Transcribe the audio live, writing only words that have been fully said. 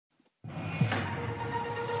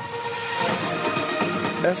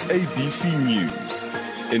SABC News,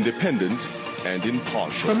 independent and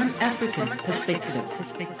impartial. From an African perspective.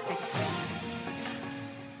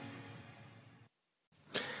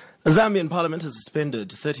 The Zambian parliament has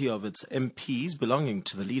suspended 30 of its MPs belonging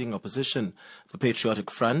to the leading opposition, the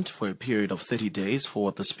Patriotic Front, for a period of 30 days for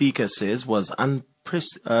what the Speaker says was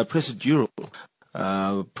procedural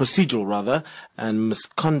and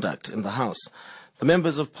misconduct in the House. The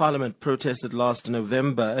members of Parliament protested last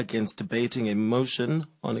November against debating a motion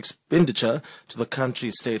on expenditure to the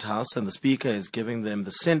country's State House, and the Speaker is giving them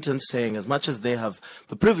the sentence, saying as much as they have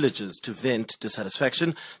the privileges to vent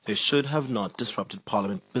dissatisfaction, they should have not disrupted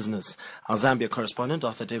Parliament business. Our Zambia correspondent,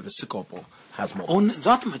 Arthur David Sikopo, has more. On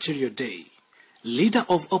that material day, Leader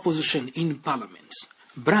of Opposition in Parliament,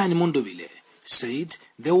 Brian Mondobile, said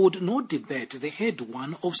they would not debate the head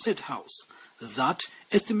one of State House that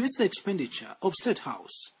estimates the expenditure of State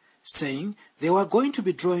House, saying they were going to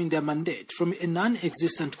be drawing their mandate from a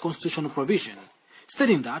non-existent constitutional provision,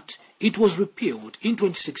 stating that it was repealed in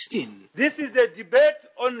 2016. This is a debate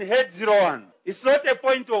on Head 01. It's not a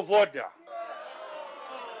point of order.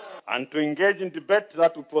 And to engage in debate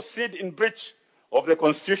that will proceed in breach of the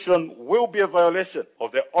Constitution will be a violation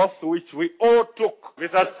of the oath which we all took.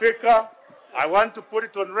 Mr. Speaker, I want to put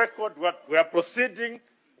it on record that we are proceeding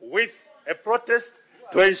with a protest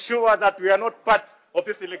to ensure that we are not part of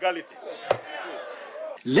this illegality.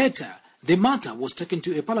 Later, the matter was taken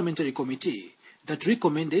to a parliamentary committee that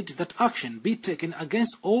recommended that action be taken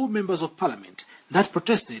against all members of parliament that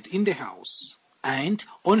protested in the House. And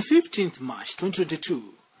on 15th March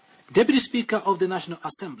 2022, Deputy Speaker of the National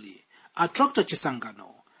Assembly, Atrocta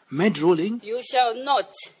Chisangano, made ruling, "You shall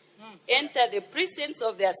not enter the precincts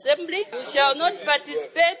of the Assembly. You shall not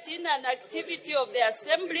participate in an activity of the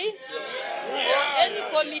Assembly or any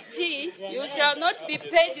committee. You shall not be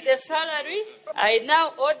paid the salary. I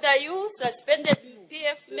now order you, suspended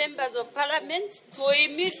PF members of Parliament, to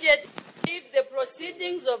immediately leave the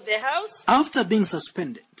proceedings of the House." After being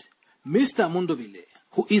suspended, Mr. Mondobile,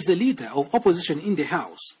 who is the leader of opposition in the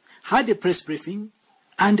House, had a press briefing,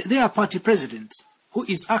 and their party president, who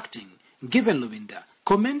is acting, Given Lubinda,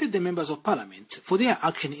 commended the members of Parliament for their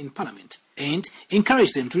action in Parliament and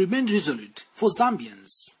encouraged them to remain resolute for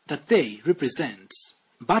Zambians that they represent.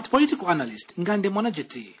 But political analyst Ngande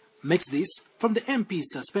Mwananjiti makes this from the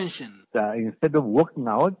MP's suspension. Instead of walking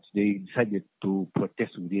out, they decided to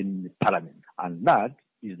protest within the Parliament, and that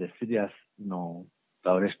is the serious,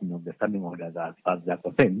 violation of the standing order as they are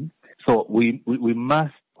concerned. So we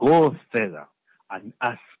must go further and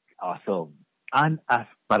ask ourselves and ask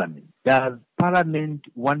Parliament, does Parliament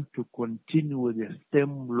want to continue with the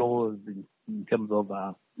same laws in terms of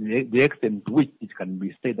the extent to which it can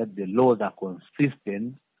be said that the laws are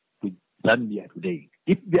consistent with Zambia today?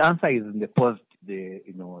 If the answer is in the post, the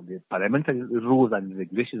parliamentary rules and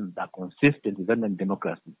regulations are consistent with Zambian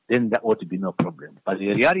democracy, then there ought to be no problem. But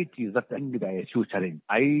the reality is that I think there is a huge challenge.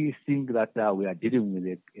 I think that we are dealing with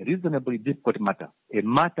a reasonably difficult matter, a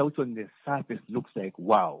matter which on the surface looks like,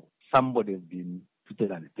 wow, somebody has been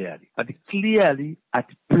treated unfairly. But clearly at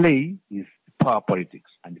play is power politics.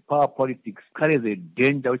 And power politics carries a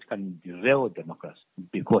danger which can derail democracy,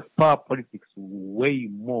 because power politics weigh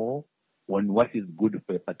more on what is good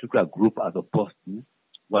for a particular group as opposed to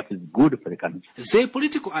what is good for the country. The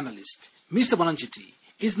political analyst, Mr. Mwananjiti,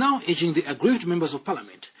 is now urging the aggrieved members of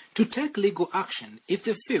Parliament to take legal action if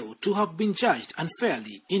they feel to have been judged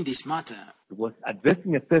unfairly in this matter. Because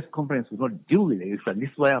addressing a press conference will not deal with it, and this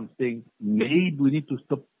is why I'm saying maybe we need to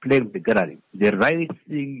stop playing the gallery. The right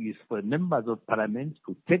thing is for members of Parliament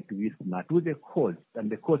to take this matter to the courts, and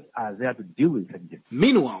the courts are there to deal with it.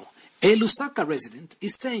 Meanwhile, a Lusaka resident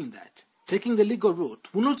is saying that taking the legal route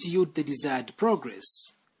will not yield the desired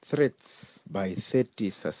progress. Threats by 30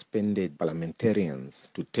 suspended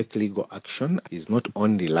parliamentarians to take legal action is not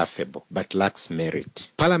only laughable, but lacks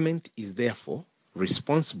merit. Parliament is therefore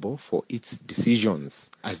responsible for its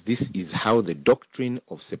decisions, as this is how the doctrine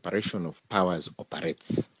of separation of powers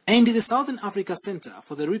operates. And the Southern Africa Center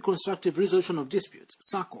for the Reconstructive Resolution of Disputes,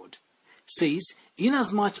 SACOD, says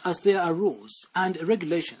inasmuch as there are rules and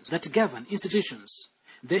regulations that govern institutions,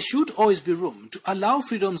 there should always be room to allow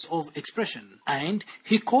freedoms of expression, and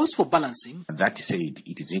he calls for balancing. That said,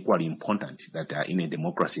 it is equally important that in a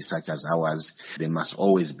democracy such as ours, there must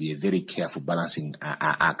always be a very careful balancing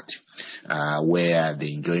act where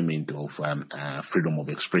the enjoyment of freedom of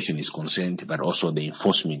expression is concerned, but also the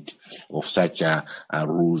enforcement of such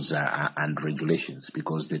rules and regulations,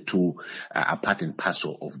 because the two are part and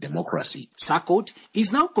parcel of democracy. SACOD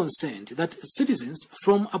is now concerned that citizens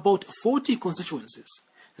from about 40 constituencies,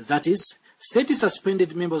 that is, 30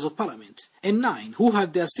 suspended members of Parliament and 9 who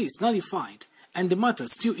had their seats nullified, and the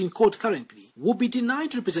matters still in court currently will be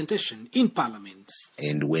denied representation in Parliament.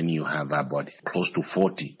 And when you have about close to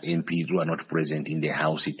 40 MPs who are not present in the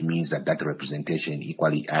House, it means that that representation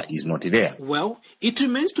equally is not there. Well, it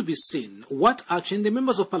remains to be seen what action the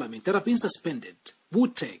members of Parliament that have been suspended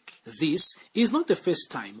would take. This is not the first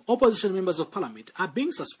time opposition members of Parliament are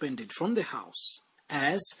being suspended from the House,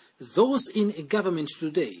 as those in government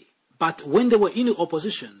today, but when they were in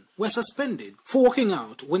opposition, were suspended for walking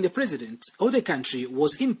out when the president of the country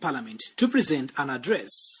was in Parliament to present an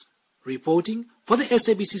address. Reporting for the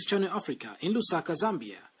SABC's Channel Africa in Lusaka,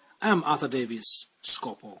 Zambia, I am Arthur Davis,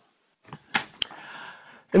 Scopo.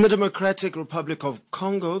 In the Democratic Republic of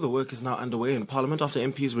Congo, the work is now underway in Parliament after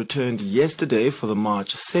MPs returned yesterday for the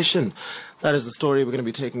March session. That is the story we're going to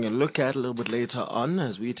be taking a look at a little bit later on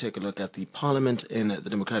as we take a look at the Parliament in the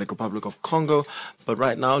Democratic Republic of Congo. But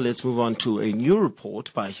right now, let's move on to a new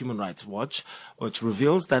report by Human Rights Watch, which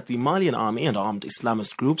reveals that the Malian army and armed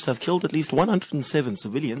Islamist groups have killed at least 107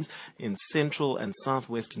 civilians in central and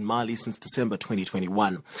southwestern Mali since December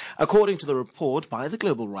 2021. According to the report by the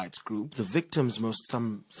Global Rights Group, the victims most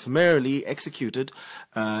summarily executed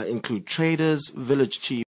include traders, village chiefs,